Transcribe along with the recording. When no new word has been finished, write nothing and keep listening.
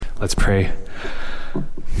Let's pray.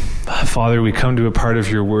 Father, we come to a part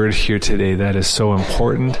of your word here today that is so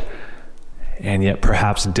important and yet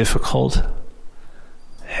perhaps difficult.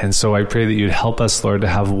 And so I pray that you'd help us, Lord, to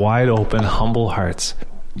have wide open, humble hearts,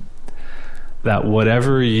 that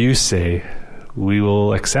whatever you say, we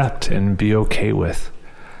will accept and be okay with.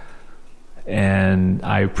 And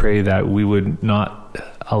I pray that we would not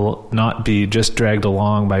be just dragged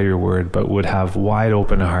along by your word, but would have wide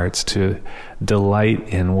open hearts to delight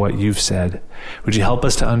in what you've said. Would you help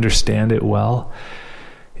us to understand it well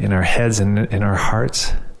in our heads and in our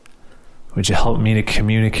hearts? Would you help me to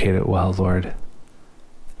communicate it well, Lord?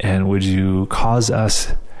 And would you cause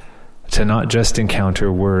us to not just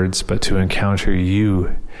encounter words, but to encounter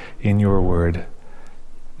you in your word,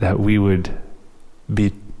 that we would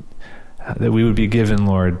be given,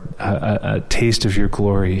 Lord, a taste of your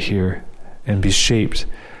glory here and be shaped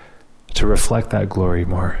to reflect that glory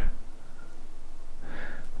more.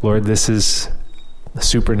 Lord, this is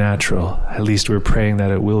supernatural. At least we're praying that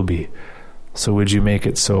it will be. So would you make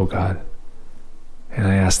it so, God? And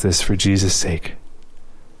I ask this for Jesus' sake.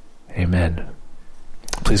 Amen.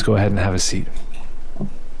 Please go ahead and have a seat.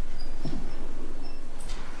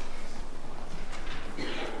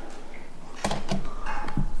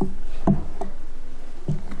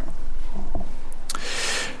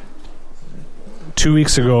 Two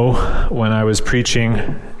weeks ago, when I was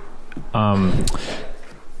preaching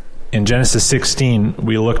in Genesis 16,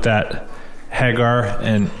 we looked at Hagar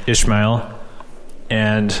and Ishmael,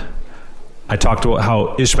 and I talked about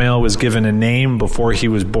how Ishmael was given a name before he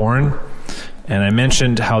was born, and I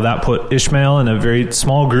mentioned how that put Ishmael in a very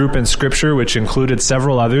small group in Scripture, which included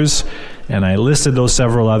several others, and I listed those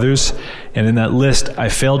several others, and in that list, I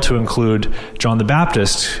failed to include John the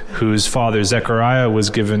Baptist, whose father, Zechariah, was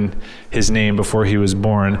given his name before he was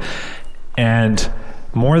born. And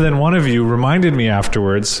more than one of you reminded me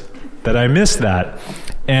afterwards that I missed that.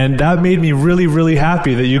 And that made me really, really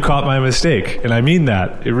happy that you caught my mistake. And I mean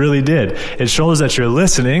that. It really did. It shows that you're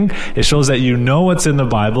listening. It shows that you know what's in the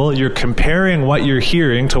Bible. You're comparing what you're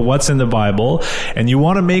hearing to what's in the Bible. And you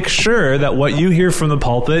want to make sure that what you hear from the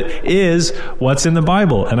pulpit is what's in the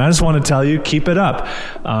Bible. And I just want to tell you, keep it up.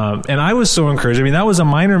 And I was so encouraged. I mean, that was a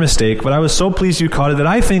minor mistake, but I was so pleased you caught it that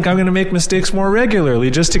I think I'm going to make mistakes more regularly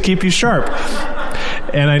just to keep you sharp.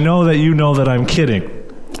 And I know that you know that I'm kidding.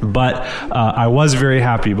 But I was very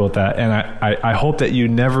happy about that, and I hope that you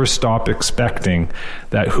never stop expecting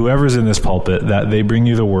that whoever's in this pulpit, that they bring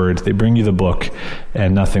you the word, they bring you the book,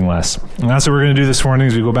 and nothing less. And that's what we're going to do this morning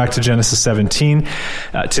as we go back to Genesis 17.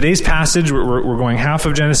 Today's passage, we're going last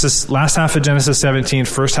half of Genesis 17,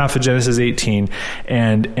 first half of Genesis 18,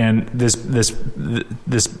 and this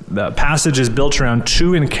passage is built around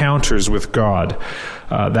two encounters with God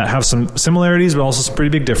that have some similarities, but also some pretty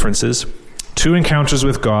big differences. Two encounters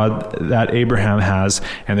with God that Abraham has,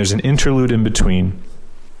 and there's an interlude in between.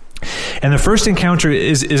 And the first encounter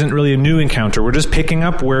isn't really a new encounter. We're just picking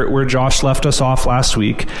up where Josh left us off last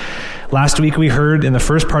week. Last week we heard in the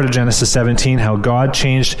first part of Genesis 17 how God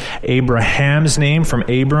changed Abraham's name from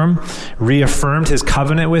Abram, reaffirmed his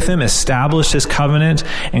covenant with him, established his covenant,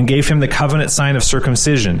 and gave him the covenant sign of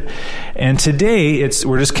circumcision. And today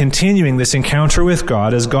we're just continuing this encounter with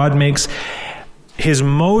God as God makes his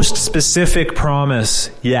most specific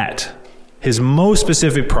promise yet, his most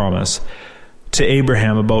specific promise to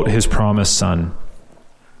Abraham about his promised son.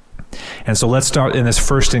 And so let's start in this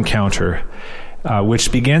first encounter,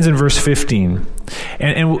 which begins in verse 15.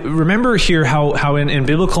 And remember here how in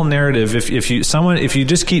biblical narrative, if you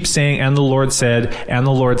just keep saying, and the Lord said, and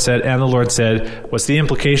the Lord said, and the Lord said, what's the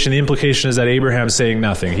implication? The implication is that Abraham's saying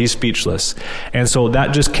nothing. He's speechless. And so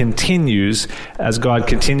that just continues as God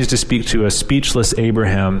continues to speak to a speechless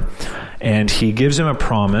Abraham, and he gives him a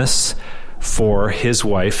promise for his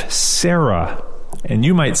wife, Sarah. And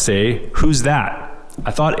you might say, who's that? I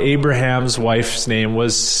thought Abraham's wife's name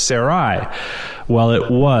was Sarai. Well, it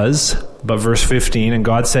was, but verse 15, and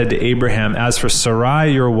God said to Abraham, as for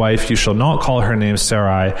Sarai, your wife, you shall not call her name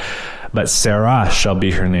Sarai, but Sarah shall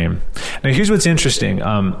be her name. Now, here's what's interesting.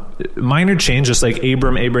 Minor change, just like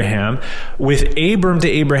Abraham. With Abram to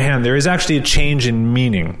Abraham, there is actually a change in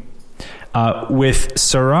meaning. With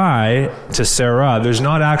Sarai to Sarah, there's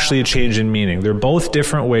not actually a change in meaning. They're both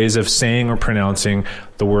different ways of saying or pronouncing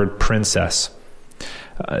the word princess.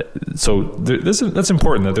 So that's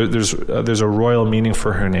important, that there's a royal meaning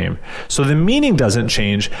for her name. So the meaning doesn't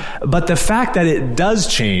change, but the fact that it does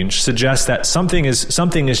change suggests that something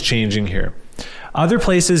is changing here. Other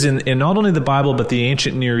places in not only the Bible, but the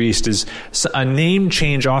ancient Near East, is a name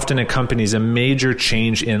change often accompanies a major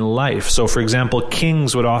change in life. So, for example,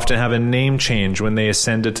 kings would often have a name change when they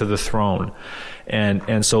ascended to the throne.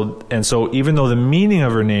 And so even though the meaning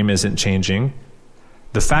of her name isn't changing,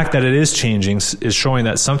 the fact that it is changing is showing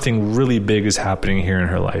that something really big is happening here in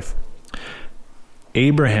her life.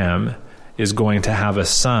 Abraham is going to have a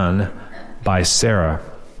son by Sarah.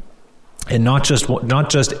 And not just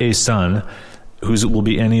a son who will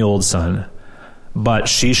be any old son, but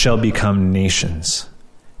she shall become nations.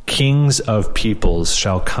 Kings of peoples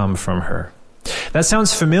shall come from her. That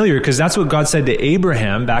sounds familiar because that's what God said to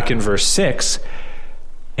Abraham back in verse 6.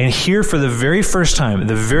 And here for the very first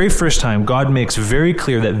time, God makes very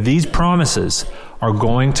clear that these promises are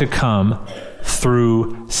going to come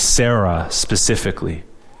through Sarah specifically.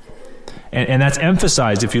 And that's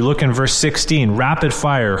emphasized if you look in verse 16, rapid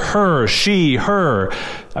fire, her, she, her.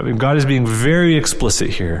 I mean, God is being very explicit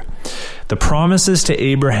here. The promises to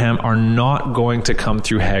Abraham are not going to come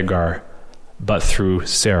through Hagar, but through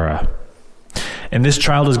Sarah. And this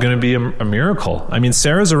child is going to be a miracle. I mean,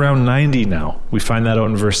 Sarah's around 90 now. We find that out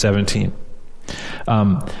in verse 17.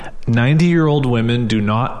 90-year-old women do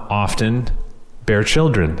not often bear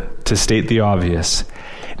children, to state the obvious.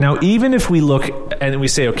 Now, even if we look and we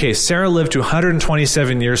say, okay, Sarah lived to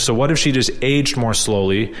 127 years, so what if she just aged more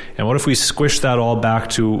slowly? And what if we squish that all back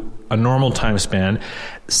to a normal time span?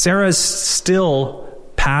 Sarah's still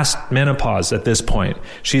past menopause at this point.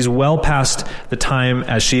 She's well past the time,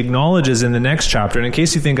 as she acknowledges in the next chapter. And in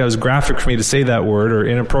case you think I was graphic for me to say that word or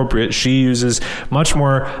inappropriate, she uses much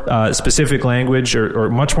more specific language, or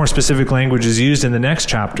much more specific language is used in the next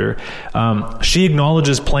chapter. She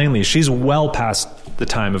acknowledges plainly she's well past the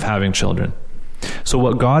time of having children. So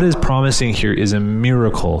what God is promising here is a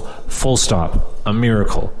miracle, full stop, a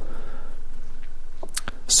miracle.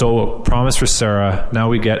 So promise for Sarah. Now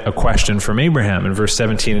we get a question from Abraham in verse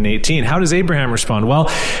 17 and 18. How does Abraham respond? Well,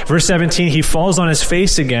 verse 17, he falls on his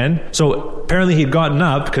face again. So apparently he'd gotten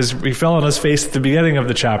up because he fell on his face at the beginning of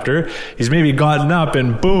the chapter. He's maybe gotten up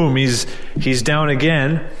and boom, he's down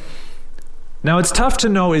again. Now it's tough to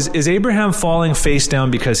know, is Abraham falling face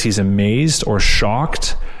down because he's amazed or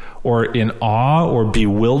shocked or in awe or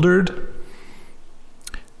bewildered?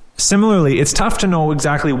 Similarly, it's tough to know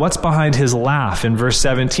exactly what's behind his laugh in verse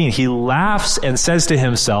 17. He laughs and says to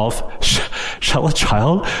himself, shall a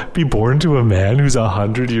child be born to a man who's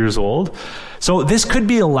 100 years old? So this could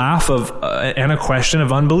be a laugh of and a question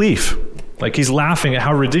of unbelief. Like he's laughing at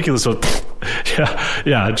how ridiculous. So,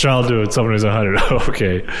 yeah, a child doing someone who's 100.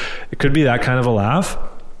 Okay. It could be that kind of a laugh.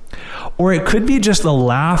 Or it could be just a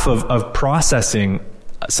laugh of processing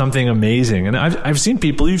something amazing. And I've seen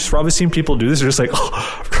people, you've probably seen people do this. They're just like,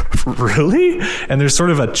 oh, really? And there's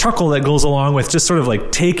sort of a chuckle that goes along with just sort of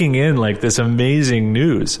like taking in like this amazing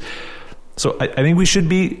news. So I think we should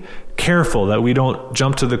be careful that we don't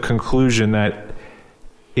jump to the conclusion that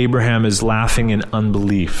Abraham is laughing in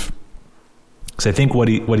unbelief. Because I think what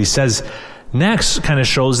he says next kind of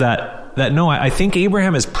shows that no, I think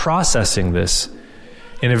Abraham is processing this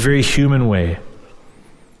in a very human way.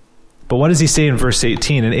 But what does he say in verse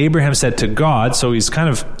 18? And Abraham said to God, so he's kind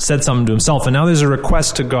of said something to himself, and now there's a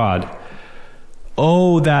request to God.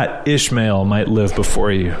 Oh, that Ishmael might live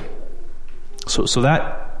before you. So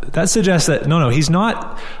that suggests that, no, he's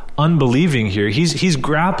not unbelieving here. He's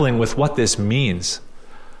grappling with what this means.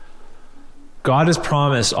 God has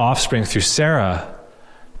promised offspring through Sarah,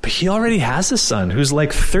 but he already has a son who's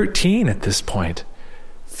like 13 at this point.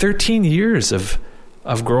 13 years of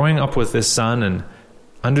growing up with this son and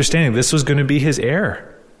understanding this was going to be his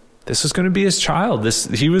heir. This was going to be his child. This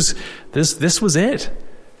was it.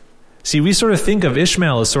 See, we sort of think of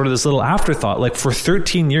Ishmael as sort of this little afterthought. Like for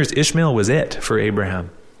 13 years, Ishmael was it for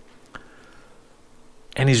Abraham.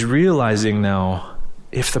 And he's realizing now,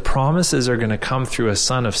 if the promises are going to come through a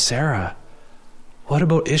son of Sarah, what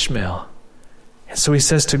about Ishmael? And so he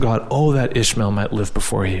says to God, oh, that Ishmael might live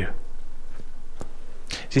before you.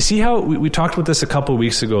 Do you see how we talked about this a couple of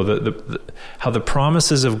weeks ago, how the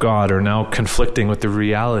promises of God are now conflicting with the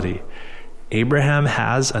reality? Abraham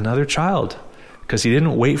has another child because he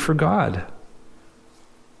didn't wait for God.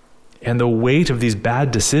 And the weight of these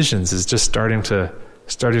bad decisions is just starting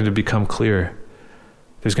to become clear.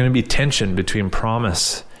 There's going to be tension between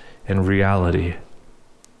promise and reality.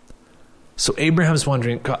 So Abraham's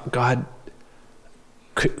wondering, God,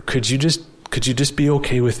 could you just be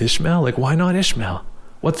okay with Ishmael? Like, why not Ishmael?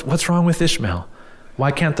 What's wrong with Ishmael?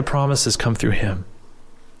 Why can't the promises come through him?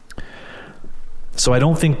 So I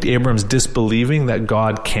don't think Abram's disbelieving that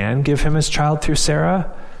God can give him his child through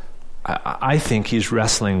Sarah. I think he's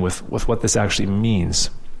wrestling with what this actually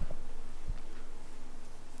means.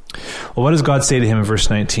 Well, what does God say to him in verse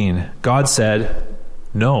 19? God said,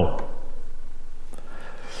 no.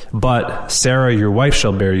 But Sarah, your wife,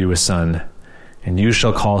 shall bear you a son, and you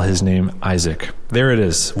shall call his name Isaac. There it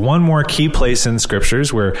is. One more key place in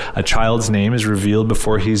scriptures where a child's name is revealed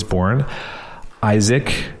before he's born.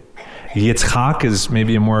 Isaac. Yitzchak is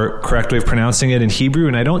maybe a more correct way of pronouncing it in Hebrew,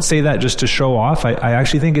 and I don't say that just to show off. I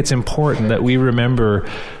actually think it's important that we remember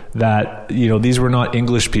that, these were not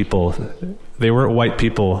English people. They weren't white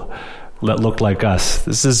people that looked like us.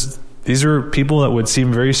 These are people that would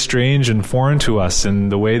seem very strange and foreign to us in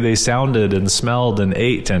the way they sounded and smelled and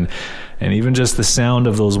ate, and even just the sound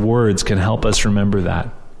of those words can help us remember that.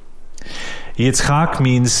 Yitzchak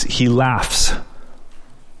means he laughs,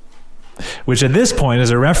 which at this point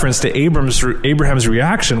is a reference to Abraham's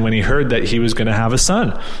reaction when he heard that he was going to have a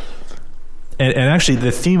son. And actually,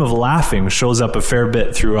 the theme of laughing shows up a fair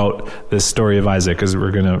bit throughout this story of Isaac, as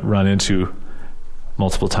we're going to run into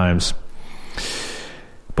multiple times.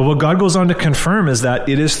 But what God goes on to confirm is that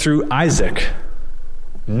it is through Isaac,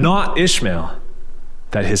 not Ishmael,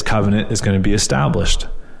 that his covenant is going to be established.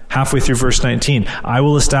 Halfway through verse 19, I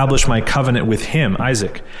will establish my covenant with him,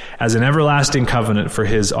 Isaac, as an everlasting covenant for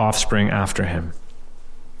his offspring after him.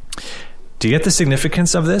 Do you get the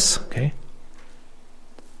significance of this? Okay.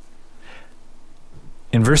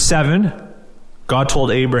 In verse 7, God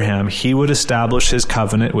told Abraham he would establish his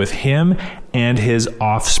covenant with him and his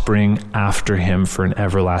offspring after him for an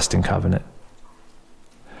everlasting covenant.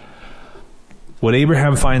 What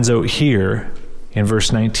Abraham finds out here in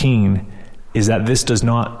verse 19 is that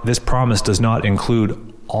this promise does not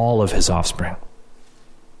include all of his offspring.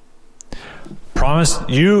 Promise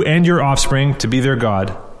you and your offspring to be their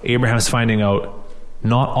God. Abraham's finding out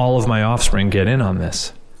not all of my offspring get in on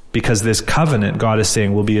this, because this covenant, God is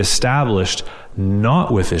saying, will be established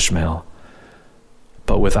not with Ishmael,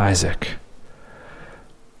 but with Isaac.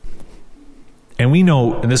 And we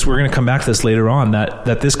know, and we're going to come back to this later on,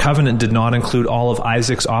 that this covenant did not include all of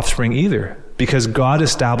Isaac's offspring either, because God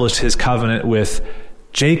established his covenant with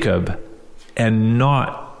Jacob and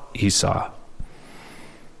not Esau,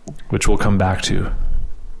 which we'll come back to.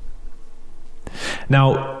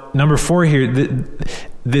 Now, number 4 here,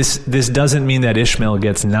 this doesn't mean that Ishmael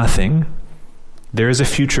gets nothing. There is a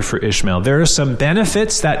future for Ishmael. There are some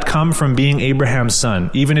benefits that come from being Abraham's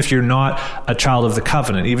son. Even if you're not a child of the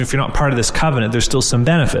covenant, even if you're not part of this covenant, there's still some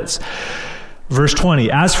benefits. Verse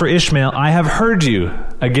 20, as for Ishmael, I have heard you.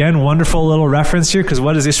 Again, wonderful little reference here, because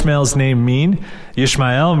what does Ishmael's name mean?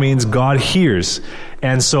 Ishmael means God hears.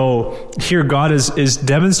 And so here God is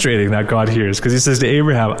demonstrating that God hears, because he says to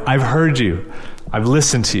Abraham, I've heard you. I've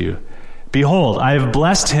listened to you. Behold, I have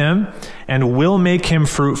blessed him and will make him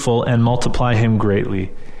fruitful and multiply him greatly.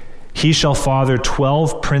 He shall father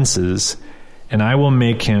 12 princes, and I will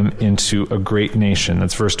make him into a great nation.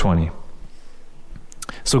 That's verse 20.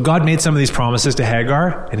 So God made some of these promises to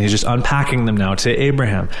Hagar, and he's just unpacking them now to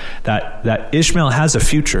Abraham, that Ishmael has a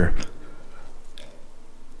future.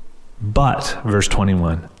 But, verse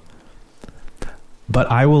 21, but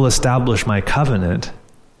I will establish my covenant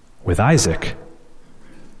with Isaac,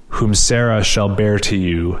 whom Sarah shall bear to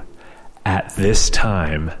you at this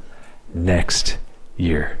time next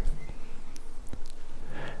year.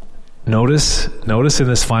 Notice in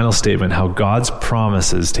this final statement how God's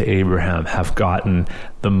promises to Abraham have gotten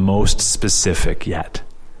the most specific yet.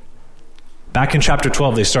 Back in chapter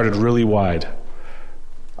 12, they started really wide.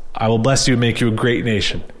 I will bless you and make you a great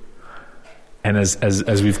nation. And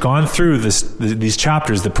as we've gone through these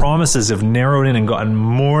chapters, the promises have narrowed in and gotten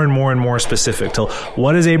more and more and more specific. Till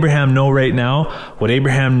what does Abraham know right now? What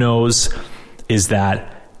Abraham knows is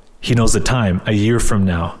that he knows the time, a year from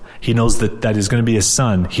now. He knows that he's going to be a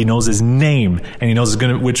son. He knows his name, and he knows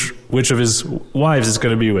which of his wives it's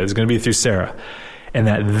going to be with. It's going to be through Sarah. And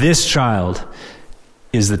that this child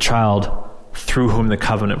is the child through whom the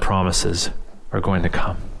covenant promises are going to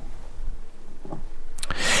come.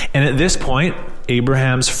 And at this point,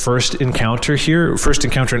 Abraham's first encounter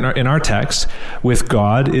in our text with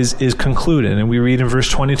God is concluded. And we read in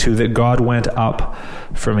verse 22 that God went up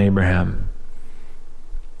from Abraham.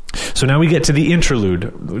 So now we get to the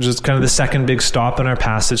interlude, which is kind of the second big stop in our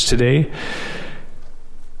passage today.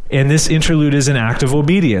 And this interlude is an act of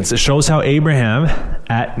obedience. It shows how Abraham,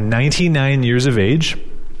 at 99 years of age,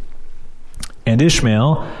 and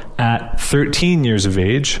Ishmael, at 13 years of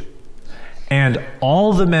age, and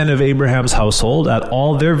all the men of Abraham's household, at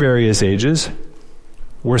all their various ages,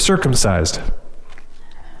 were circumcised.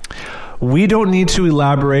 We don't need to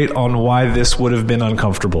elaborate on why this would have been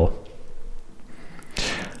uncomfortable.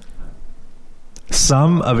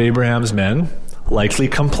 Some of Abraham's men likely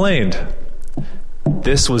complained.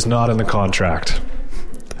 This was not in the contract.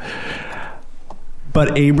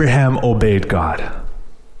 But Abraham obeyed God.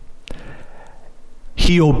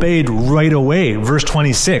 he obeyed right away. Verse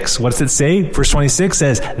 26, what does it say? Verse 26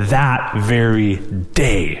 says, that very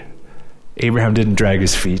day. Abraham didn't drag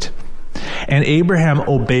his feet. And Abraham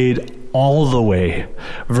obeyed all the way.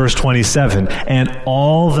 Verse 27, and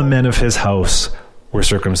all the men of his house were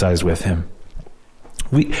circumcised with him.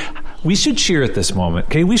 We should cheer at this moment,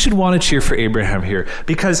 okay? We should want to cheer for Abraham here,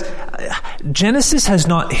 because Genesis has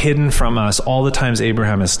not hidden from us all the times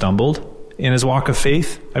Abraham has stumbled in his walk of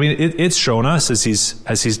faith. I mean, it's shown us as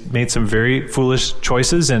he's made some very foolish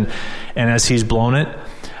choices and as he's blown it.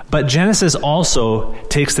 But Genesis also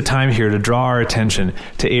takes the time here to draw our attention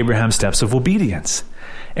to Abraham's steps of obedience.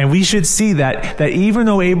 And we should see that even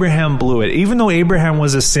though Abraham blew it, even though Abraham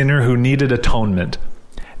was a sinner who needed atonement,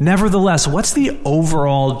 nevertheless, what's the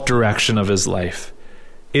overall direction of his life?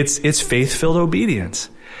 It's faith-filled obedience.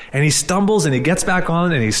 And he stumbles and he gets back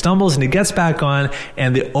on, and he stumbles and he gets back on,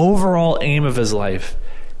 and the overall aim of his life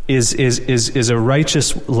is a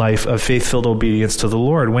righteous life of faith-filled obedience to the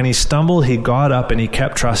Lord. When he stumbled, he got up and he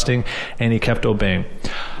kept trusting and he kept obeying.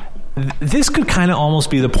 This could kind of almost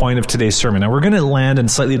be the point of today's sermon. Now, we're going to land in a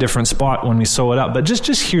slightly different spot when we sew it up, but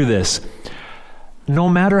just hear this. No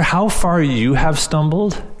matter how far you have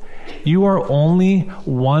stumbled, you are only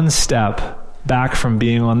one step back from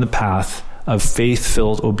being on the path of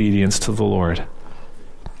faith-filled obedience to the Lord.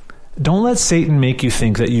 Don't let Satan make you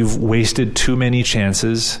think that you've wasted too many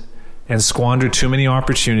chances and squandered too many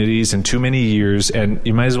opportunities and too many years, and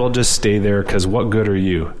you might as well just stay there because what good are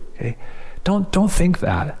you? Okay? Don't think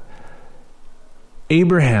that.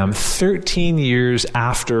 Abraham, 13 years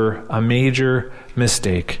after a major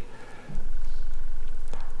mistake,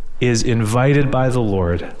 is invited by the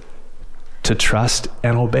Lord to trust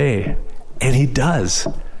and obey. And he does.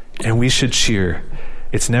 And we should cheer.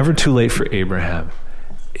 It's never too late for Abraham.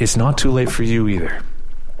 It's not too late for you either.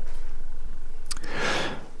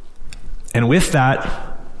 And with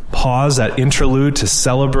that pause, that interlude to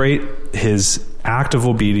celebrate his act of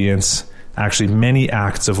obedience, actually many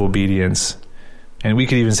acts of obedience, and we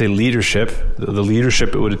could even say leadership, the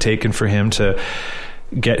leadership it would have taken for him to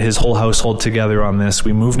get his whole household together on this,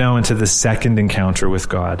 we move now into the second encounter with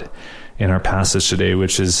God in our passage today,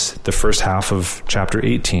 which is the first half of chapter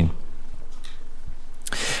 18.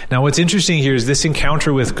 Now, what's interesting here is this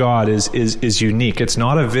encounter with God is unique. It's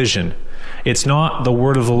not a vision. It's not the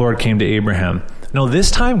word of the Lord came to Abraham. No,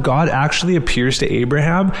 this time God actually appears to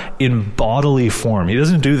Abraham in bodily form. He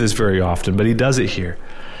doesn't do this very often, but he does it here.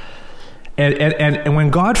 And when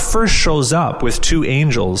God first shows up with two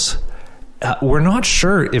angels, we're not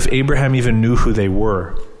sure if Abraham even knew who they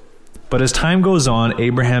were. But as time goes on,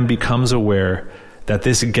 Abraham becomes aware that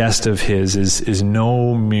this guest of his is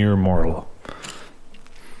no mere mortal.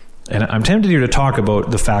 And I'm tempted here to talk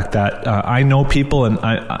about the fact that I know people, and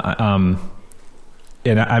I'm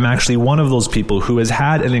actually one of those people who has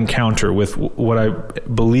had an encounter with what I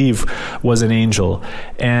believe was an angel.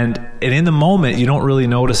 And in the moment, you don't really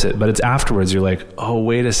notice it, but it's afterwards you're like, oh,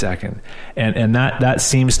 wait a second. And that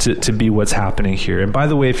seems to be what's happening here. And by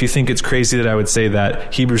the way, if you think it's crazy that I would say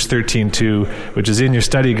that, Hebrews 13:2, which is in your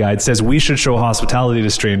study guide, says we should show hospitality to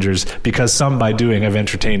strangers because some by doing have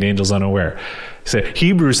entertained angels unaware. So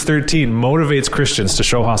Hebrews 13 motivates Christians to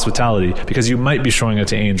show hospitality because you might be showing it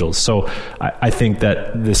to angels. So I think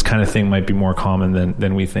that this kind of thing might be more common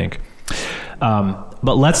than we think. But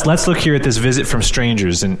let's look here at this visit from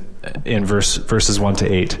strangers in verses 1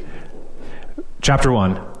 to 8. Chapter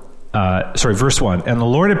 1. Verse 1. And the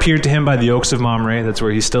Lord appeared to him by the oaks of Mamre. That's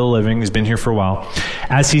where he's still living. He's been here for a while.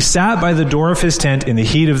 As he sat by the door of his tent in the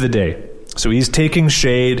heat of the day. So he's taking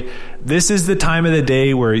shade. This is the time of the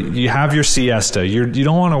day where you have your siesta. You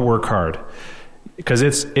don't want to work hard because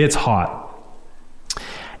it's hot.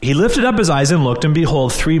 He lifted up his eyes and looked, and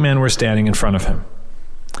behold, 3 men were standing in front of him.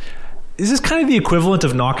 This is kind of the equivalent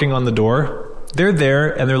of knocking on the door. They're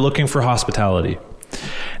there and they're looking for hospitality.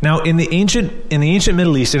 Now, in the ancient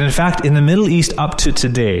Middle East, and in fact in the Middle East up to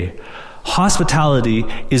today, hospitality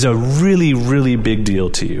is a really, really big deal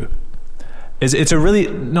to you. It's a really,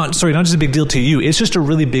 not just a big deal to you, it's just a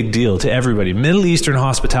really big deal to everybody. Middle Eastern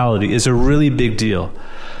hospitality is a really big deal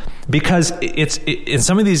because it's in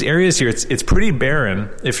some of these areas here, it's pretty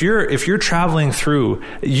barren. If you're traveling through,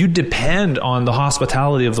 you depend on the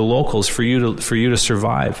hospitality of the locals for you to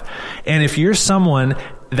survive. And if you're someone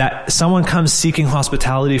comes seeking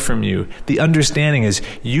hospitality from you, the understanding is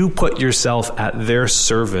you put yourself at their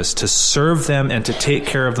service to serve them and to take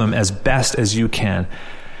care of them as best as you can.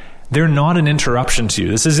 They're not an interruption to you.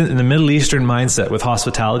 This isn't in the Middle Eastern mindset with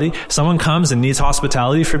hospitality. Someone comes and needs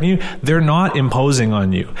hospitality from you. They're not imposing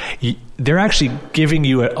on you. They're actually giving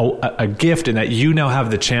you a gift in that you now have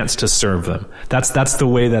the chance to serve them. That's the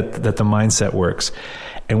way that the mindset works.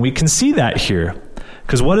 And we can see that here.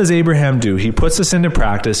 Because what does Abraham do? He puts this into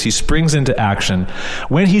practice. He springs into action.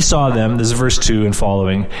 When he saw them, this is verse 2 and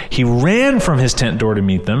following, he ran from his tent door to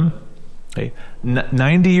meet them. Okay.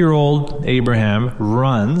 90-year-old Abraham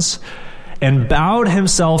runs and bowed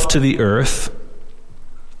himself to the earth.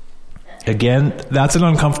 Again, that's an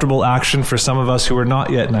uncomfortable action for some of us who are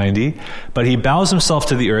not yet 90. But he bows himself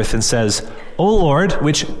to the earth and says, "O Lord,"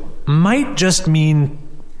 which might just mean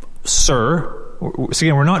sir. So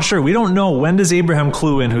again, we're not sure. We don't know. When does Abraham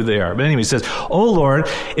clue in who they are? But anyway, he says, "O Lord,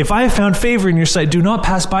 if I have found favor in your sight, do not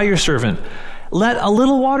pass by your servant. Let a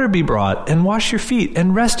little water be brought, and wash your feet,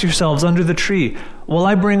 and rest yourselves under the tree, while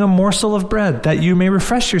I bring a morsel of bread, that you may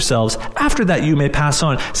refresh yourselves. After that you may pass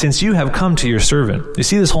on, since you have come to your servant." You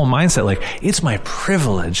see this whole mindset, like, it's my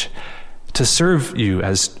privilege to serve you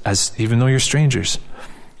as even though you're strangers.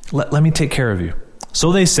 Let me take care of you.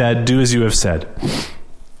 So they said, "Do as you have said."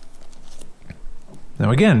 Now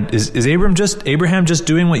again, is Abraham just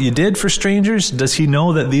doing what you did for strangers? Does he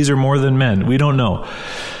know that these are more than men? We don't know.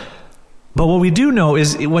 But what we do know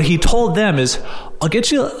is what he told them is, "I'll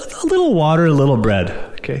get you a little water, a little bread."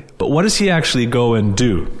 Okay. But what does he actually go and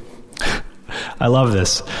do? I love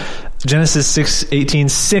this. Genesis 6:18,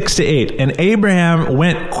 6-8. "And Abraham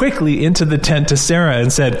went quickly into the tent to Sarah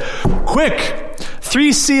and said, 'Quick,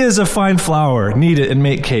 3 seahs of fine flour, knead it and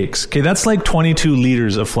make cakes.'" Okay, that's like 22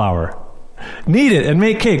 liters of flour. "Knead it and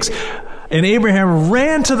make cakes." And Abraham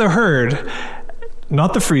ran to the herd,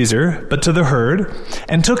 not the freezer, but to the herd,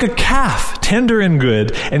 and took a calf, tender and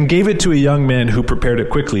good, and gave it to a young man who prepared it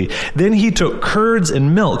quickly. Then he took curds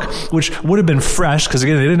and milk, which would have been fresh, because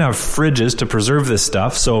again, they didn't have fridges to preserve this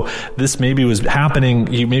stuff. So this maybe was happening.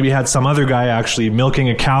 He maybe had some other guy actually milking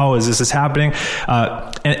a cow as this is happening.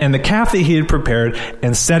 And the calf that he had prepared,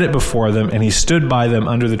 and set it before them, and he stood by them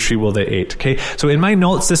under the tree while they ate. Okay. So in my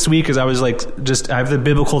notes this week, as I was I have the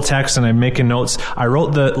biblical text and I'm making notes, I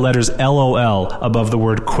wrote the letters LOL above the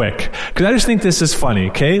word quick, because I just think this is funny.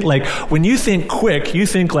 Okay, like when you think quick, you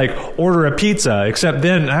think like order a pizza, except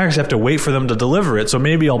then I actually have to wait for them to deliver it, so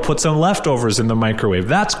maybe I'll put some leftovers in the microwave.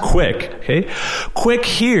 That's quick. Okay, quick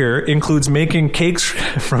here includes making cakes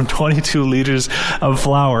from 22 liters of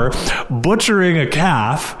flour, butchering a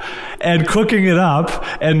calf, and cooking it up,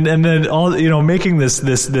 and then all, making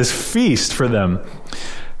this feast for them.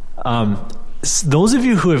 Those of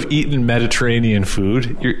you who have eaten Mediterranean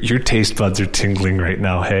food, your taste buds are tingling right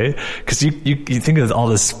now, hey? Because you think of all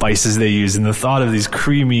the spices they use, and the thought of these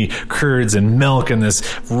creamy curds and milk and this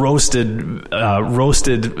roasted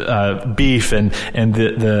beef and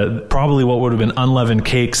the probably what would have been unleavened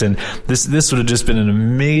cakes, and this would have just been an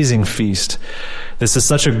amazing feast. This is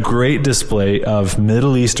such a great display of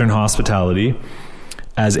Middle Eastern hospitality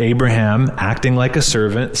as Abraham, acting like a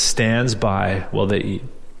servant, stands by while they eat.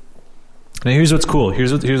 Now here's what's cool.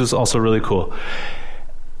 Here's what's also really cool.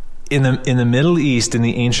 In the Middle East, in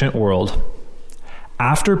the ancient world,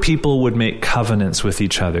 after people would make covenants with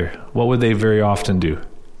each other, what would they very often do?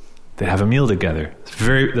 They'd have a meal together.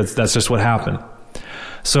 That's just what happened.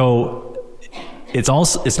 So it's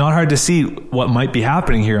not hard to see what might be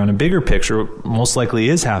happening here on a bigger picture. Most likely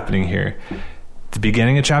is happening here. At the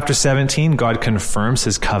beginning of chapter 17, God confirms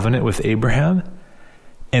his covenant with Abraham,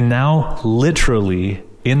 and now literally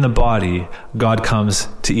in the body, God comes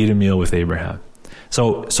to eat a meal with Abraham.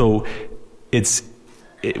 So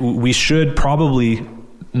we should probably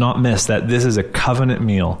not miss that this is a covenant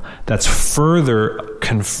meal that's further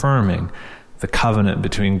confirming the covenant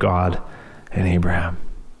between God and Abraham.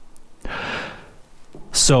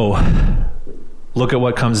 So look at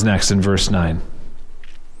what comes next in verse 9.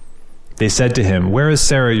 They said to him, "Where is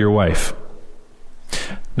Sarah, your wife?"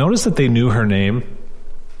 Notice that they knew her name.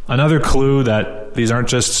 Another clue that these aren't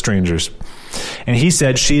just strangers. And he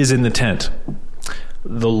said, "She is in the tent."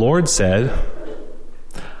 The Lord said,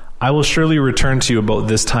 "I will surely return to you about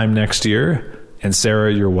this time next year, and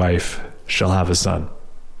Sarah, your wife, shall have a son."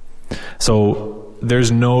 So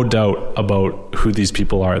there's no doubt about who these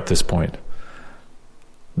people are at this point,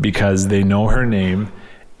 because they know her name,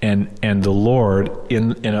 and the Lord,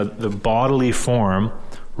 in the bodily form,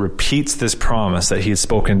 repeats this promise that he had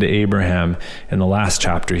spoken to Abraham in the last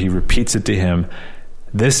chapter. He repeats it to him.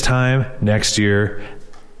 This time next year,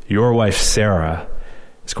 your wife Sarah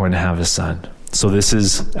is going to have a son. So this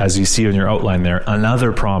is, as you see in your outline there,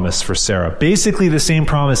 another promise for Sarah. Basically the same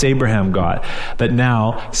promise Abraham got, but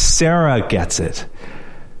now Sarah gets it.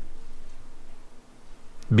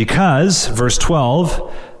 Because, verse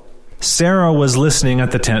 12, Sarah was listening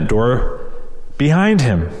at the tent door behind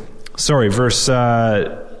him. Sorry, verse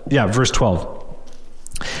 12.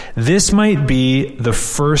 This might be the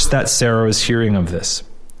first that Sarah was hearing of this.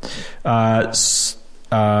 No,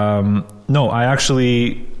 I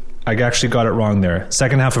actually got it wrong there.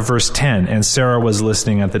 Second half of verse 10, and Sarah was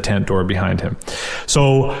listening at the tent door behind him.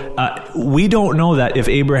 So we don't know that if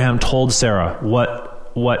Abraham told Sarah what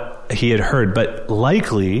he had heard, but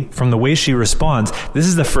likely from the way she responds, this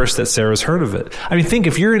is the first that Sarah's heard of it. I mean, think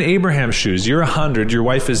if you're in Abraham's shoes, you're 100, your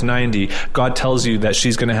wife is 90, God tells you that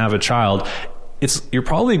she's going to have a child. You're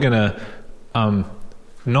probably going to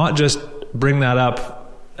not just bring that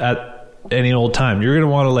up at any old time. You're going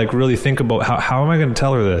to want to like really think about how am I going to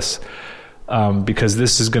tell her this? Because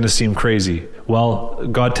this is going to seem crazy. Well,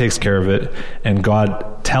 God takes care of it, and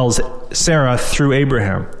God tells Sarah through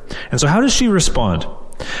Abraham. And so how does she respond?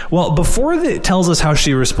 Well, before it tells us how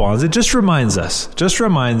she responds, it just reminds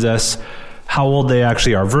us how old they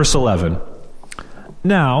actually are. Verse 11.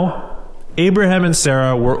 Now, Abraham and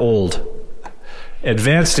Sarah were old,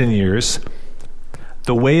 advanced in years.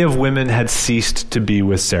 The way of women had ceased to be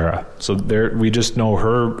with Sarah. So there, we just know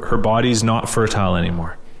her body's not fertile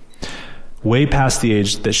anymore. Way past the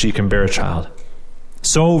age that she can bear a child.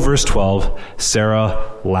 So, verse 12,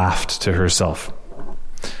 Sarah laughed to herself.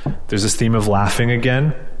 There's this theme of laughing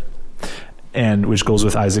again, and which goes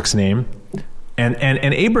with Isaac's name. And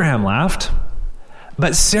Abraham laughed,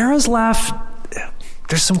 but Sarah's laugh,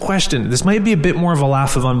 there's some question. This might be a bit more of a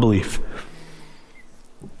laugh of unbelief.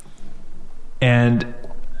 And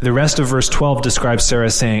the rest of verse 12 describes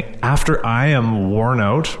Sarah saying, after I am worn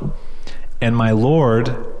out, and my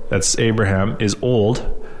Lord, that's Abraham, is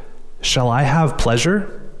old, shall I have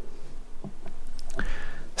pleasure?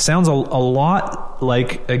 Sounds a lot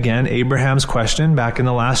like, again, Abraham's question back in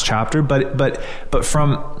the last chapter, but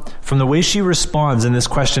from the way she responds in this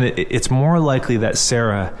question, it's more likely that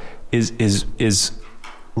Sarah is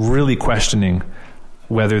really questioning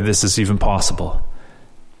whether this is even possible.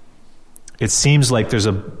 It seems like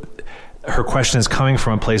her question is coming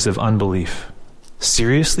from a place of unbelief.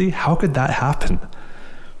 Seriously? How could that happen?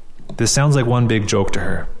 This sounds like one big joke to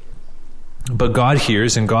her. But God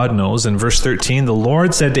hears and God knows. In verse 13, the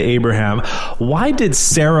Lord said to Abraham, why did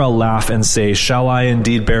Sarah laugh and say, shall I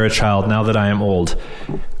indeed bear a child now that I am old?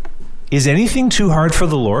 Is anything too hard for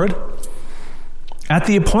the Lord? At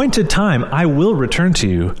the appointed time, I will return to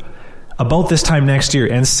you about this time next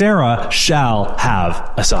year, and Sarah shall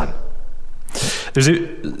have a son.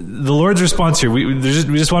 The Lord's response here, we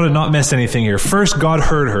just want to not miss anything here. First, God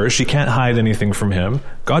heard her. She can't hide anything from him.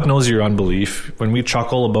 God knows your unbelief. When we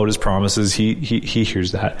chuckle about his promises, he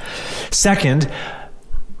hears that. Second,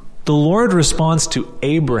 the Lord responds to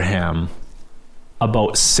Abraham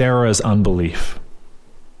about Sarah's unbelief.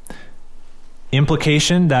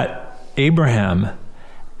 Implication that Abraham,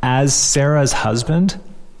 as Sarah's husband,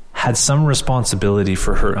 had some responsibility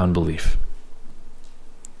for her unbelief.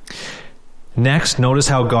 Next, notice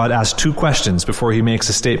how God asks two questions before he makes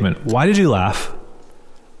a statement. Why did you laugh?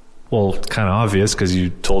 Well, kind of obvious, because you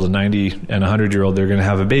told a 90 and 100-year-old they're going to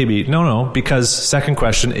have a baby. No, because second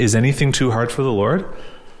question, is anything too hard for the Lord?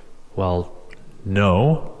 Well,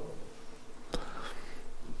 no.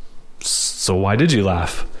 So why did you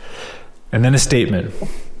laugh? And then a statement.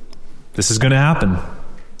 This is going to happen.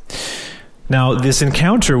 Now, this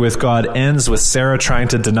encounter with God ends with Sarah trying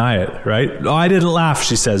to deny it, right? Oh, I didn't laugh,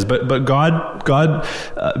 she says. But God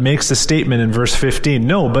makes a statement in verse 15.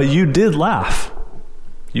 No, but you did laugh.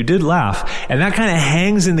 You did laugh. And that kind of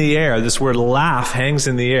hangs in the air. This word laugh hangs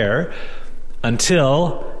in the air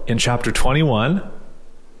until in chapter 21,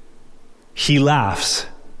 he laughs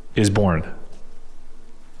is born.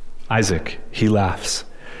 Isaac, he laughs.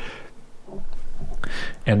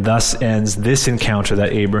 And thus ends this encounter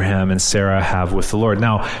that Abraham and Sarah have with the Lord.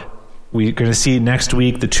 Now, we're going to see next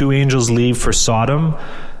week the two angels leave for Sodom,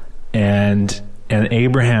 and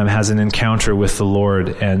Abraham has an encounter with the Lord.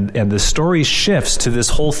 And the story shifts to this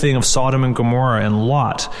whole thing of Sodom and Gomorrah and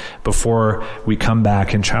Lot before we come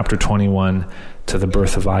back in chapter 21 to the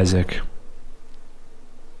birth of Isaac.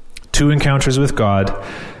 Two encounters with God,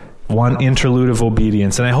 one interlude of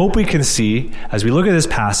obedience. And I hope we can see, as we look at this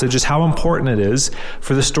passage, just how important it is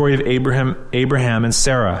for the story of Abraham and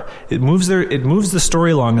Sarah. It moves the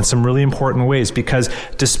story along in some really important ways, because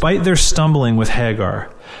despite their stumbling with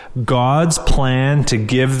Hagar, God's plan to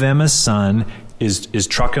give them a son is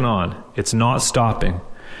trucking on. It's not stopping.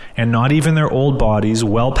 And not even their old bodies,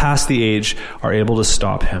 well past the age, are able to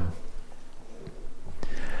stop him.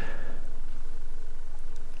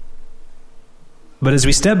 But as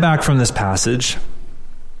we step back from this passage,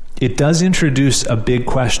 it does introduce a big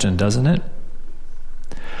question, doesn't it?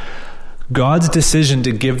 God's decision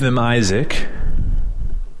to give them Isaac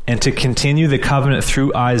and to continue the covenant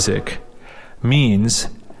through Isaac means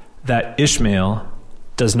that Ishmael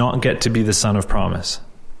does not get to be the son of promise.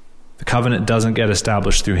 The covenant doesn't get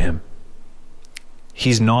established through him.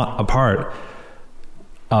 He's not a part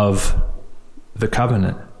of the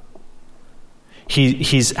covenant.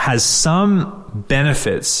 He has some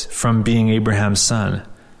benefits from being Abraham's son,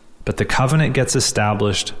 but the covenant gets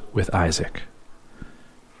established with Isaac.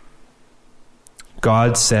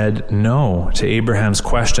 God said no to Abraham's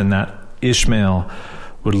question that Ishmael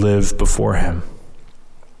would live before him.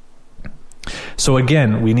 So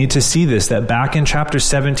again, we need to see this, that back in chapter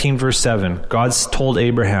 17, verse 7, God's told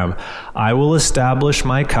Abraham, I will establish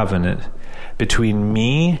my covenant between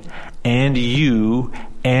me and you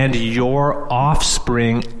and your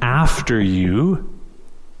offspring after you.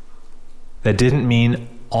 That didn't mean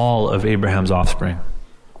all of Abraham's offspring.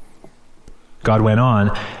 God went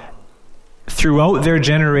on, throughout their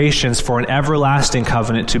generations for an everlasting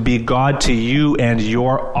covenant to be God to you and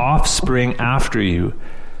your offspring after you.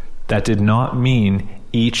 That did not mean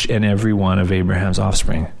each and every one of Abraham's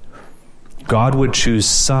offspring. God would choose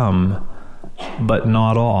some, but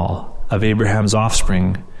not all, of Abraham's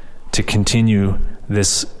offspring to continue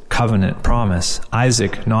this covenant promise.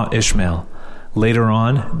 Isaac, not Ishmael. Later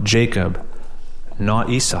on, Jacob, not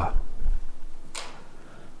Esau.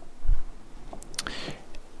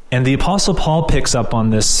 And the Apostle Paul picks up on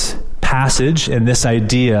this passage and this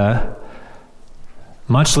idea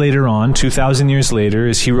much later on, 2,000 years later,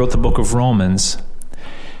 as he wrote the book of Romans,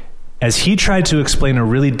 as he tried to explain a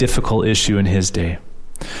really difficult issue in his day.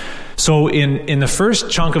 So in the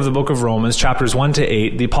first chunk of the book of Romans, chapters 1 to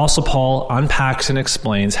 8, the Apostle Paul unpacks and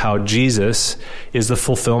explains how Jesus is the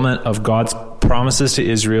fulfillment of God's promises to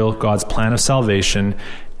Israel, God's plan of salvation,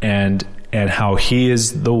 and how he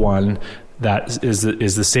is the one that is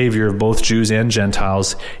the Savior of both Jews and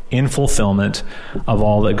Gentiles in fulfillment of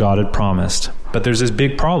all that God had promised. But there's this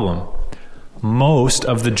big problem. Most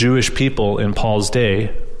of the Jewish people in Paul's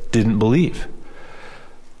day didn't believe.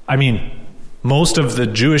 I mean, most of the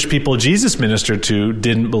Jewish people Jesus ministered to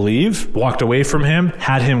didn't believe, walked away from him,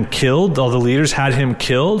 had him killed. All the leaders had him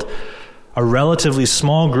killed. A relatively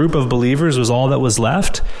small group of believers was all that was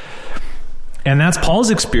left. And that's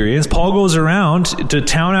Paul's experience. Paul goes around to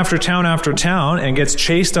town after town after town and gets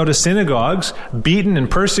chased out of synagogues, beaten and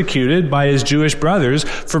persecuted by his Jewish brothers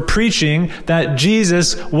for preaching that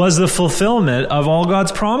Jesus was the fulfillment of all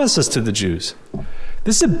God's promises to the Jews.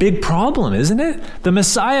 This is a big problem, isn't it? The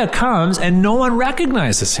Messiah comes and no one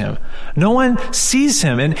recognizes him. No one sees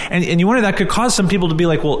him. And you wonder, that could cause some people to be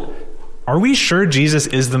like, well, are we sure Jesus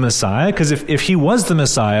is the Messiah? Because if he was the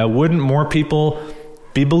Messiah, wouldn't more people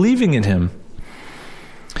be believing in him?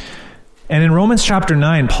 And in Romans chapter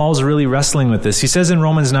 9, Paul's really wrestling with this. He says in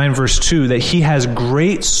Romans 9 verse 2 that he has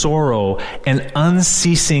great sorrow and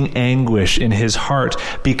unceasing anguish in his heart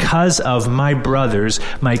because of my brothers,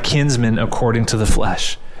 my kinsmen according to the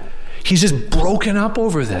flesh. He's just broken up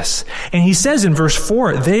over this. And he says in verse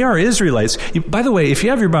 4, they are Israelites. By the way, if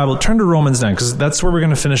you have your Bible, turn to Romans 9, because that's where we're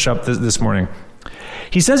going to finish up this morning.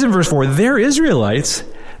 He says in verse 4, they're Israelites.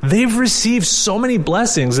 They've received so many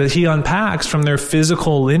blessings that he unpacks from their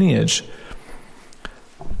physical lineage.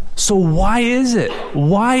 So why is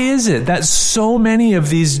it that so many of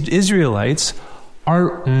these Israelites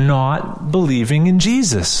are not believing in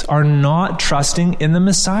Jesus, are not trusting in the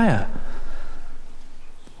Messiah?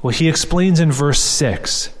 Well, he explains in verse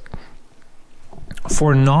 6,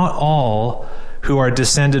 for not all who are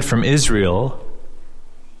descended from Israel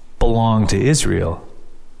belong to Israel.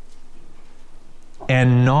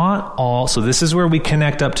 And not all, so this is where we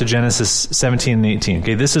connect up to Genesis 17 and 18.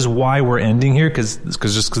 Okay, this is why we're ending here,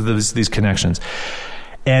 because of these connections.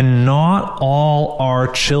 And not all are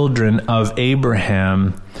children of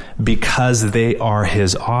Abraham because they are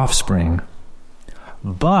his offspring.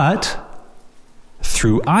 But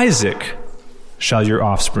through Isaac shall your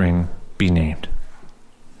offspring be named.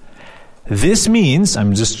 This means,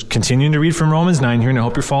 I'm just continuing to read from Romans 9 here, and I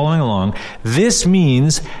hope you're following along. This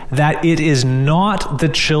means that it is not the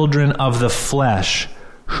children of the flesh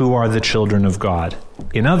who are the children of God.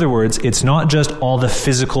 In other words, it's not just all the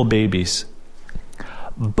physical babies,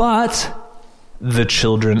 but the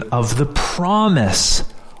children of the promise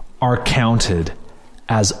are counted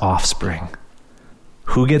as offspring.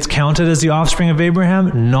 Who gets counted as the offspring of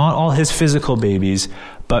Abraham? Not all his physical babies,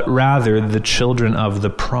 but rather the children of the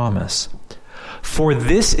promise. For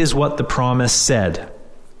this is what the promise said.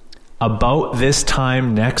 About this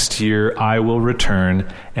time next year I will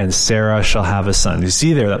return, and Sarah shall have a son. You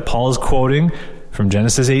see there that Paul is quoting from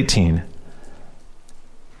Genesis 18,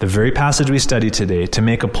 the very passage we study today, to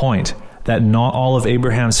make a point that not all of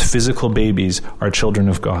Abraham's physical babies are children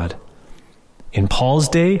of God. In Paul's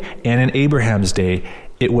day and in Abraham's day,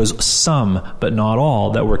 it was some, but not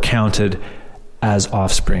all, that were counted as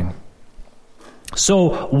offspring.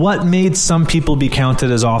 So what made some people be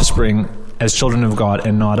counted as offspring, as children of God,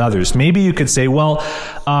 and not others? Maybe you could say, well,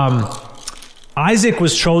 Isaac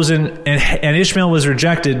was chosen and Ishmael was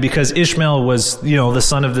rejected because Ishmael was, the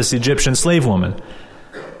son of this Egyptian slave woman.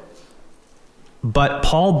 But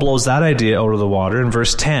Paul blows that idea out of the water in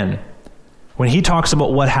verse 10 when he talks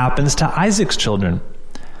about what happens to Isaac's children.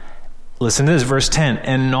 Listen to this, verse 10.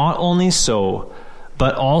 And not only so,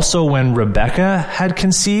 but also when Rebekah had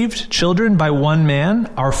conceived children by one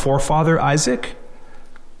man, our forefather Isaac,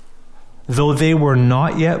 though they were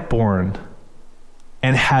not yet born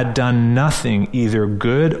and had done nothing either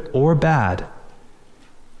good or bad,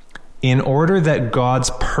 in order that God's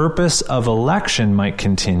purpose of election might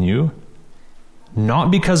continue,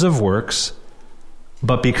 not because of works,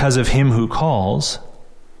 but because of him who calls,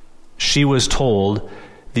 she was told,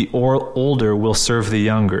 the older will serve the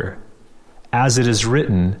younger. As it is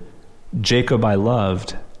written, Jacob I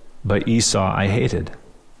loved, but Esau I hated.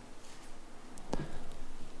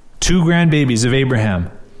 2 grandbabies of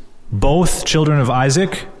Abraham, both children of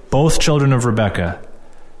Isaac, both children of Rebekah.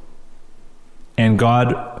 And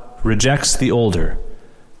God rejects the older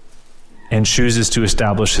and chooses to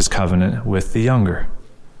establish his covenant with the younger.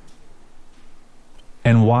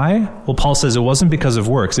 And why? Well, Paul says it wasn't because of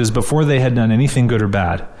works. It was before they had done anything good or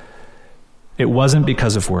bad. It wasn't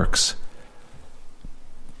because of works.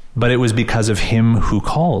 But it was because of him who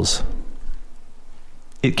calls.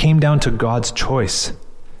 It came down to God's choice.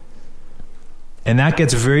 And that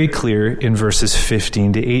gets very clear in verses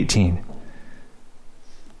 15 to 18.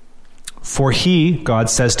 For he, God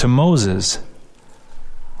says to Moses,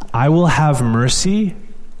 I will have mercy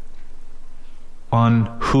on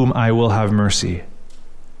whom I will have mercy,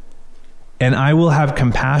 and I will have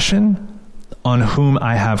compassion on whom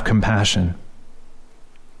I have compassion.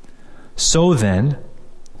 So then,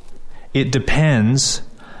 it depends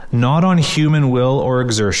not on human will or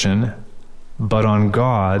exertion, but on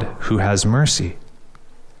God who has mercy.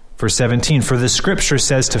 Verse 17, for the scripture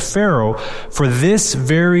says to Pharaoh, for this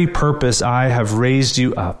very purpose I have raised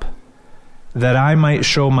you up, that I might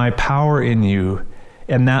show my power in you,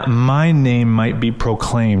 and that my name might be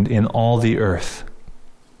proclaimed in all the earth.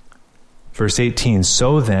 Verse 18,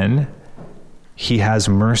 so then, he has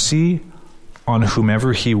mercy on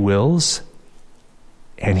whomever he wills,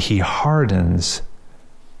 and he hardens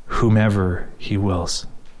whomever he wills.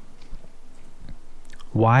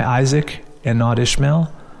 Why Isaac and not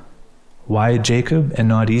Ishmael? Why Jacob and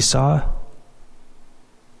not Esau?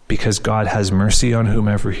 Because God has mercy on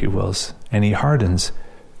whomever he wills, and he hardens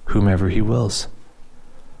whomever he wills.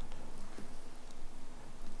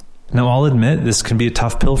 Now, I'll admit this can be a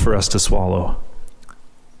tough pill for us to swallow.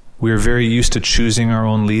 We are very used to choosing our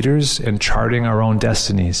own leaders and charting our own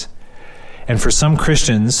destinies. And for some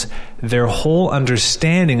Christians, their whole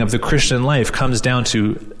understanding of the Christian life comes down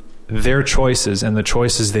to their choices and the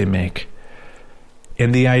choices they make.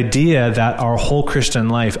 And the idea that our whole Christian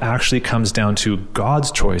life actually comes down to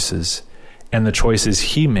God's choices and the choices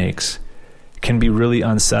he makes can be really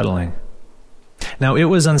unsettling. Now, it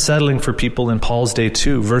was unsettling for people in Paul's day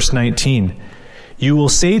too. Verse 19, you will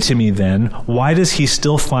say to me then, why does he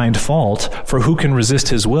still find fault? For who can resist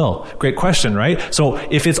his will? Great question, right? So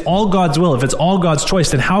if it's all God's will, if it's all God's choice,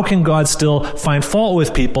 then how can God still find fault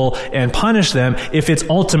with people and punish them if it's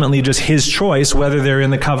ultimately just his choice whether they're in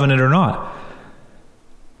the covenant or not?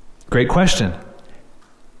 Great question.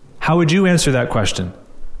 How would you answer that question?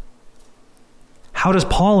 How does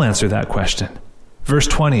Paul answer that question? Verse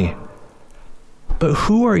 20, but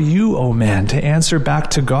who are you, O man, to answer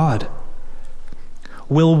back to God?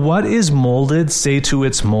 Will what is molded say to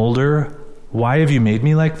its molder, why have you made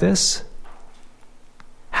me like this?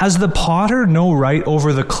 Has the potter no right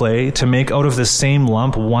over the clay to make out of the same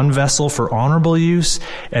lump one vessel for honorable use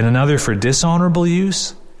and another for dishonorable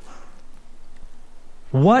use?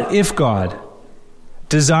 What if God,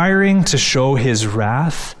 desiring to show his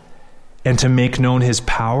wrath and to make known his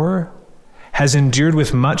power, has endured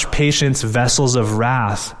with much patience vessels of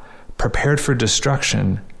wrath prepared for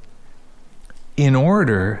destruction, in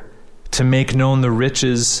order to make known the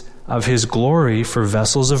riches of his glory for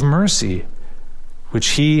vessels of mercy, which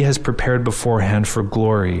he has prepared beforehand for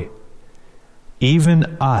glory, even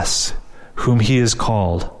us whom he has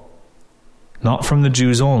called, not from the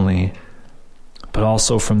Jews only, but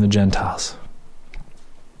also from the Gentiles.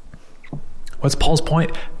 What's Paul's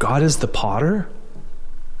point? God is the potter.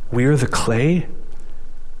 We are the clay.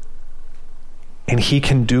 And he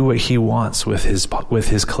can do what he wants with his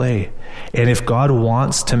clay. And if God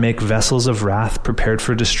wants to make vessels of wrath prepared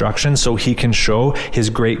for destruction so he can show his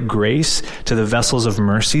great grace to the vessels of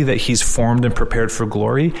mercy that he's formed and prepared for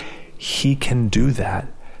glory, he can do that.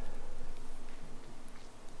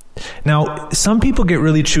 Now, some people get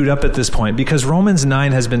really chewed up at this point because Romans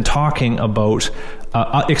 9 has been talking about,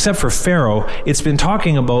 except for Pharaoh, it's been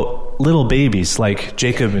talking about little babies like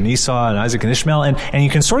Jacob and Esau and Isaac and Ishmael. And you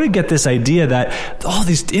can sort of get this idea that,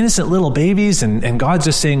 these innocent little babies and God's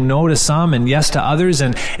just saying no to some and yes to others.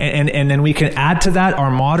 And then we can add to that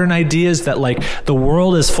our modern ideas that like the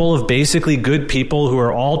world is full of basically good people who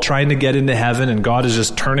are all trying to get into heaven and God is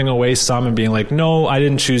just turning away some and being like, no, I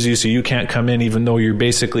didn't choose you, so you can't come in even though you're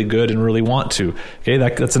basically good and really want to. Okay,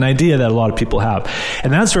 that's an idea that a lot of people have.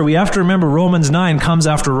 And that's where we have to remember Romans 9 comes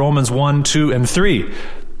after Romans 1, 2, and 3.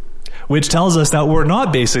 Which tells us that we're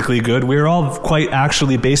not basically good. We're all quite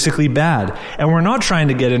actually basically bad. And we're not trying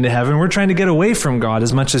to get into heaven. We're trying to get away from God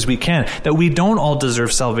as much as we can. That we don't all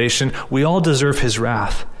deserve salvation. We all deserve his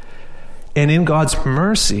wrath. And in God's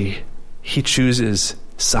mercy, he chooses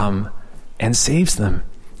some and saves them.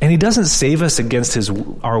 And he doesn't save us against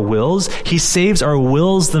our wills. He saves our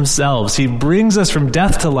wills themselves. He brings us from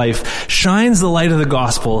death to life, shines the light of the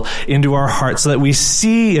gospel into our hearts so that we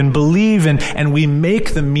see and believe and we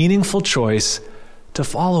make the meaningful choice to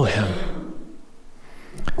follow him.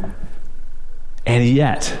 And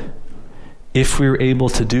yet, if we're able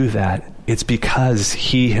to do that, it's because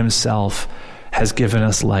he himself has given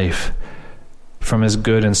us life from his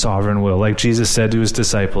good and sovereign will. Like Jesus said to his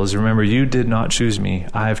disciples, remember, you did not choose me.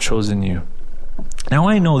 I have chosen you. Now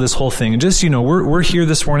I know this whole thing, and just, we're here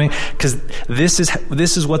this morning because this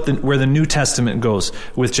is where the New Testament goes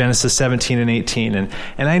with Genesis 17 and 18. And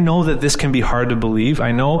I know that this can be hard to believe.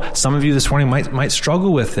 I know some of you this morning might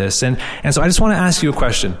struggle with this. And so I just want to ask you a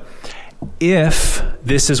question. If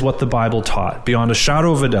this is what the Bible taught, beyond a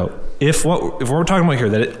shadow of a doubt, if what we're talking about here,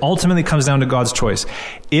 that it ultimately comes down to God's choice,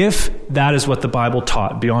 if that is what the Bible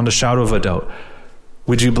taught, beyond a shadow of a doubt,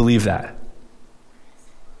 would you believe that?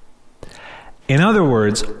 In other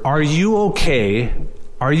words, are you okay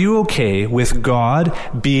with God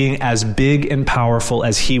being as big and powerful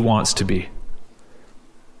as he wants to be?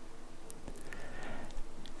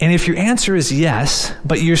 And if your answer is yes,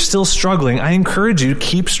 but you're still struggling, I encourage you to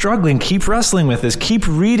keep struggling, keep wrestling with this, keep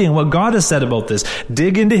reading what God has said about this,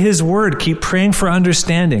 dig into his word, keep praying for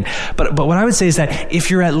understanding. But what I would say is that if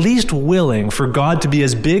you're at least willing for God to be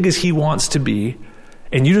as big as he wants to be,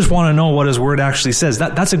 and you just want to know what his word actually says,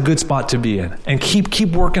 that's a good spot to be in. And keep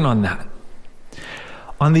working on that.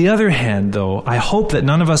 On the other hand, though, I hope that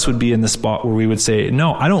none of us would be in the spot where we would say,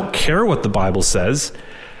 no, I don't care what the Bible says.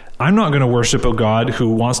 I'm not going to worship a God who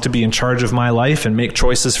wants to be in charge of my life and make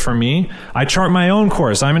choices for me. I chart my own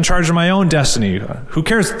course. I'm in charge of my own destiny. Who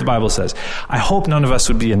cares what the Bible says? I hope none of us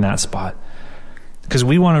would be in that spot. Because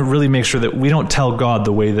we want to really make sure that we don't tell God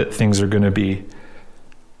the way that things are going to be.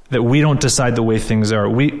 That we don't decide the way things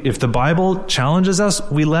are. If the Bible challenges us,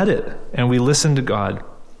 we let it. And we listen to God.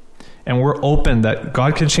 And we're open that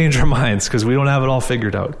God can change our minds because we don't have it all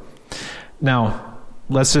figured out. Now,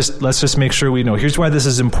 let's just make sure we know. Here's why this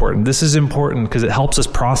is important. This is important because it helps us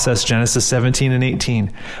process Genesis 17 and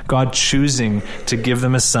 18. God choosing to give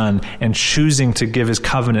them a son and choosing to give his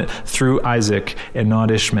covenant through Isaac and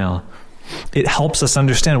not Ishmael. It helps us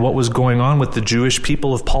understand what was going on with the Jewish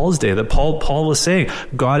people of Paul's day. That Paul was saying,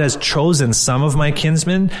 God has chosen some of my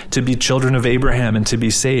kinsmen to be children of Abraham and to be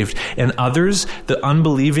saved. And others, the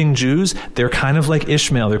unbelieving Jews, they're kind of like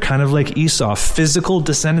Ishmael. They're kind of like Esau, physical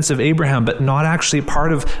descendants of Abraham, but not actually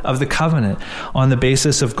part of the covenant on the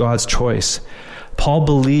basis of God's choice. Paul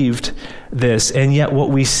believed this, and yet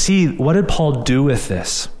what did Paul do with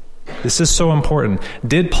this? This is so important.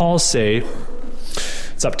 Did Paul say,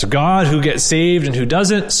 it's up to God who gets saved and who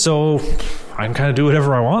doesn't, so I can kind of do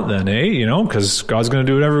whatever I want then, because God's going to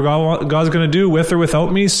do whatever God's going to do with or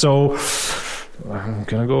without me, so I'm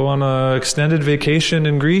going to go on an extended vacation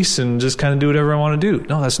in Greece and just kind of do whatever I want to do.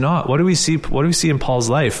 No, that's not. What do we see in Paul's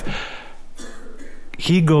life?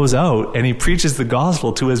 He goes out and he preaches the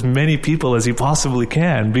gospel to as many people as he possibly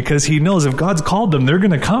can because he knows if God's called them, they're going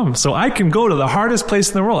to come. So I can go to the hardest place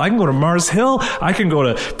in the world. I can go to Mars Hill. I can go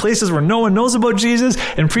to places where no one knows about Jesus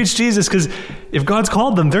and preach Jesus because if God's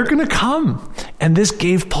called them, they're going to come. And this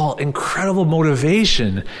gave Paul incredible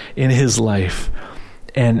motivation in his life.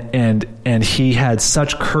 And he had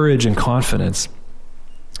such courage and confidence.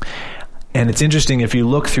 And it's interesting, if you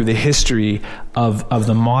look through the history of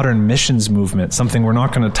the modern missions movement, something we're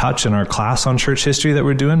not going to touch in our class on church history that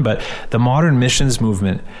we're doing, but the modern missions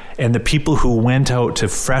movement and the people who went out to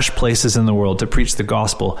fresh places in the world to preach the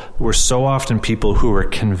gospel were so often people who were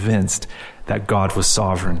convinced that God was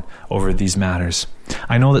sovereign over these matters.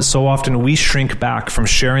 I know that so often we shrink back from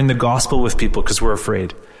sharing the gospel with people because we're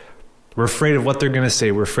afraid. We're afraid of what they're going to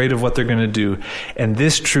say. We're afraid of what they're going to do. And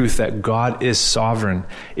this truth that God is sovereign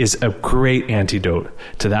is a great antidote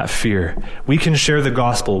to that fear. We can share the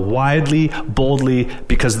gospel widely, boldly,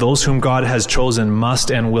 because those whom God has chosen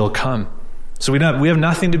must and will come. So we have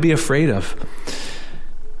nothing to be afraid of.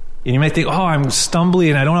 And you might think, oh, I'm stumbly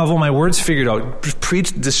and I don't have all my words figured out.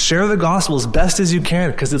 Just share the gospel as best as you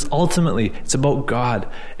can, because it's about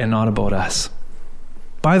God and not about us.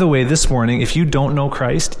 By the way, this morning, if you don't know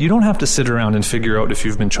Christ, you don't have to sit around and figure out if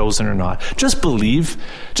you've been chosen or not. Just believe.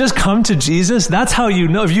 Just come to Jesus. That's how you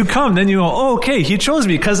know. If you come, then you go, oh, okay, he chose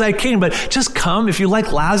me because I came. But just come. If you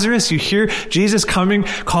like Lazarus, you hear Jesus coming,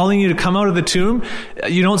 calling you to come out of the tomb.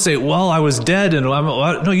 You don't say, well, I was dead.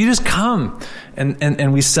 No, you just come.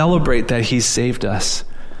 And we celebrate that he saved us.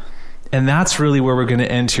 And that's really where we're going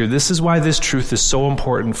to end here. This is why this truth is so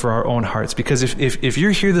important for our own hearts. Because if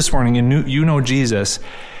you're here this morning and you know Jesus,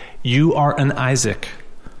 you are an Isaac.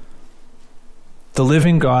 The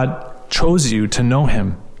living God chose you to know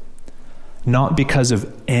him, not because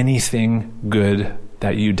of anything good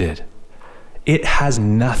that you did. It has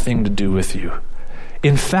nothing to do with you.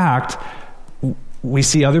 In fact, we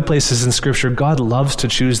see other places in Scripture, God loves to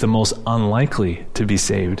choose the most unlikely to be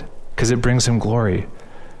saved because it brings him glory.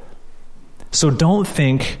 So don't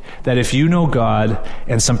think that if you know God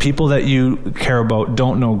and some people that you care about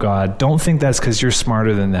don't know God, don't think that's because you're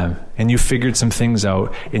smarter than them and you figured some things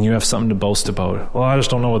out and you have something to boast about. Well, I just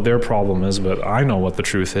don't know what their problem is, but I know what the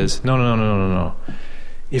truth is. No.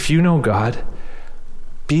 If you know God,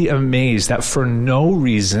 be amazed that for no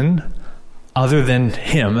reason other than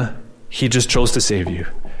him, he just chose to save you.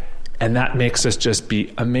 And that makes us just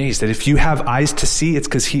be amazed that if you have eyes to see, it's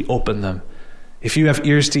because he opened them. If you have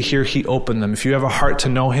ears to hear, he opened them. If you have a heart to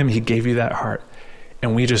know him, he gave you that heart.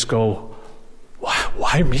 And we just go,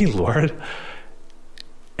 why me, Lord?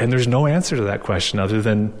 And there's no answer to that question other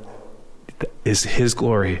than is his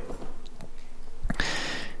glory.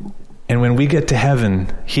 And when we get to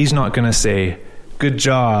heaven, he's not going to say, good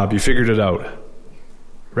job, you figured it out.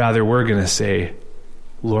 Rather, we're going to say,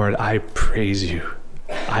 Lord, I praise you.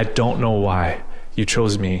 I don't know why you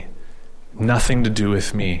chose me. Nothing to do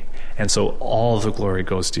with me. And so all the glory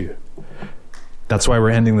goes to you. That's why we're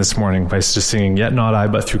ending this morning by just singing, yet not I,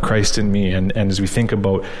 but through Christ in me. And as we think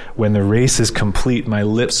about when the race is complete, my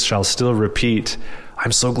lips shall still repeat,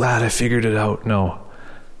 I'm so glad I figured it out. No,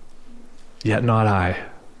 yet not I,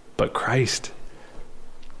 but Christ.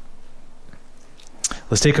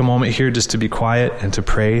 Let's take a moment here just to be quiet and to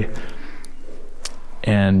pray.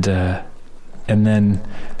 And then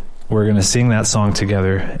we're going to sing that song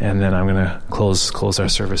together, and then I'm going to close our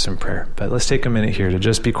service in prayer. But let's take a minute here to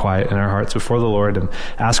just be quiet in our hearts before the Lord and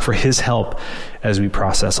ask for his help as we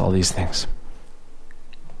process all these things.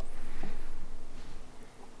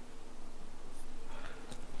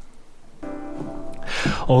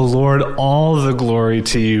 O Lord, all the glory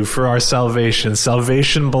to you for our salvation.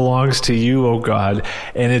 Salvation belongs to you, O God,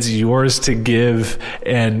 and it's yours to give,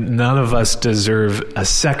 and none of us deserve a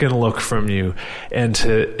second look from you. And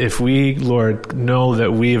if we, Lord, know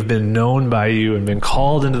that we have been known by you and been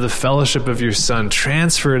called into the fellowship of your Son,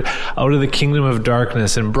 transferred out of the kingdom of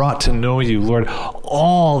darkness and brought to know you, Lord,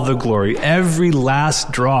 all the glory, every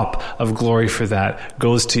last drop of glory for that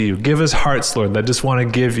goes to you. Give us hearts, Lord, that just want to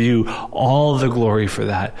give you all the glory for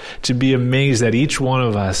that. To be amazed that each one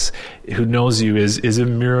of us who knows you is a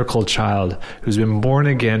miracle child who's been born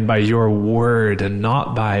again by your word and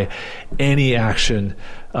not by any action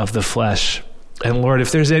of the flesh. And Lord,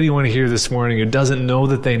 if there's anyone here this morning who doesn't know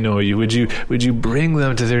that they know you, would you bring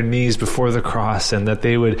them to their knees before the cross, and that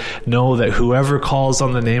they would know that whoever calls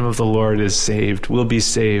on the name of the Lord is saved, will be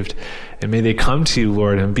saved. And may they come to you,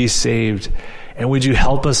 Lord, and be saved. And would you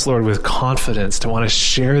help us, Lord, with confidence to want to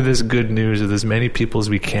share this good news with as many people as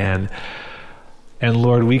we can. And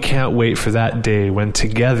Lord, we can't wait for that day when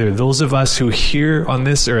together, those of us who here on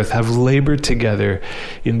this earth have labored together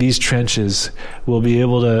in these trenches will be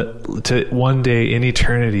able to one day in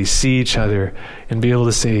eternity see each other and be able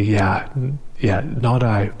to say, yeah, not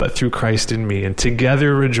I, but through Christ in me, and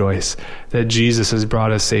together rejoice that Jesus has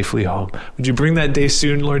brought us safely home. Would you bring that day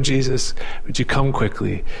soon, Lord Jesus? Would you come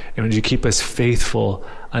quickly? And would you keep us faithful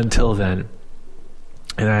until then?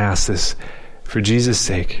 And I ask this for Jesus'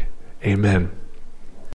 sake. Amen.